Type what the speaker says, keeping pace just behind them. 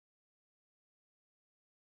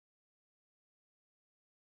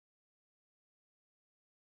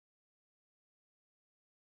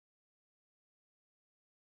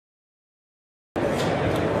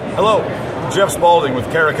Hello, Jeff Spalding with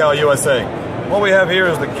Caracal USA. What we have here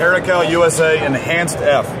is the Caracal USA Enhanced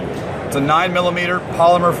F. It's a 9mm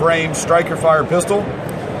polymer frame striker fire pistol.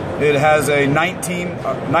 It has a 19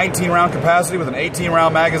 round capacity with an 18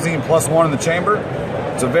 round magazine plus one in the chamber.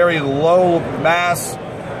 It's a very low mass,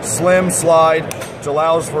 slim slide, which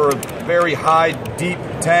allows for a very high, deep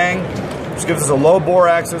tang, which gives us a low bore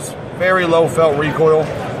axis, very low felt recoil,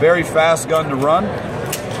 very fast gun to run.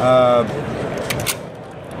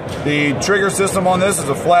 The trigger system on this is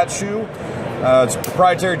a flat shoe. It's a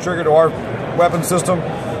proprietary trigger to our weapon system.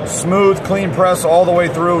 Smooth, clean press all the way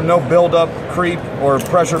through, no buildup, creep, or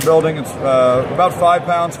pressure building. It's about 5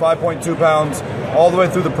 pounds, 5.2 pounds, all the way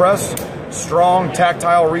through the press. Strong,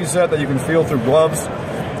 tactile reset that you can feel through gloves.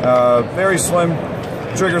 Very slim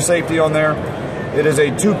trigger safety on there. It is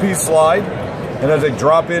a two-piece slide. It has a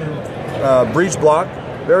drop-in breech block.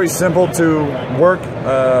 Very simple to work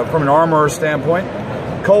from an armorer standpoint.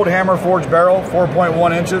 Cold hammer forged barrel,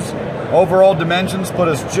 4.1 inches. Overall dimensions put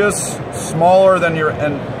us just smaller than your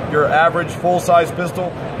average full-size pistol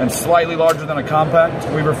and slightly larger than a compact.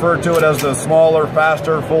 We refer to it as the smaller,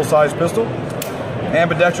 faster, full-size pistol.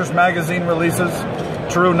 Ambidextrous magazine releases,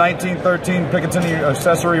 true 1913 Picatinny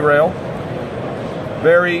accessory rail.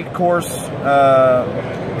 Very coarse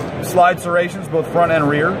slide serrations, both front and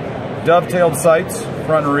rear. Dovetailed sights,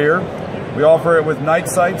 front and rear. We offer it with night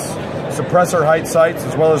sights, suppressor height sights,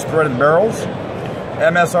 as well as threaded barrels.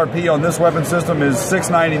 MSRP on this weapon system is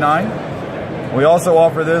 $699. We also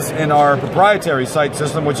offer this in our proprietary sight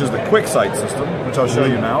system, which is the quick sight system, which I'll show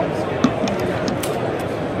you now.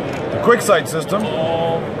 The quick sight system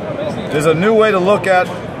is a new way to look at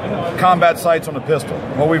combat sights on a pistol.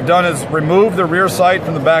 What we've done is remove the rear sight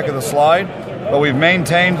from the back of the slide, but we've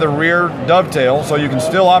maintained the rear dovetail so you can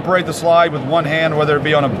still operate the slide with one hand, whether it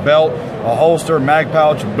be on a belt, a holster, mag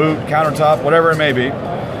pouch, boot, countertop, whatever it may be.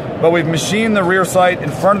 But we've machined the rear sight in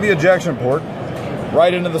front of the ejection port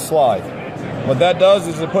right into the slide. What that does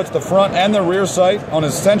is it puts the front and the rear sight on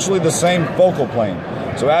essentially the same focal plane.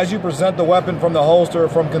 So as you present the weapon from the holster,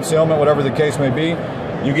 from concealment, whatever the case may be,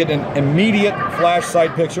 you get an immediate flash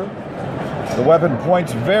sight picture. The weapon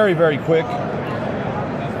points very, very quick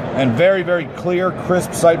and very, very clear,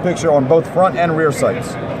 crisp sight picture on both front and rear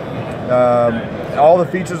sights. All the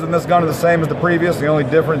features in this gun are the same as the previous. The only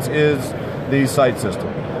difference is the sight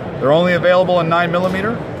system. They're only available in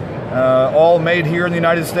 9mm, all made here in the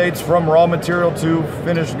United States from raw material to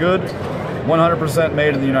finished good, 100%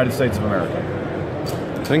 made in the United States of America.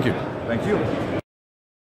 Thank you. Thank you.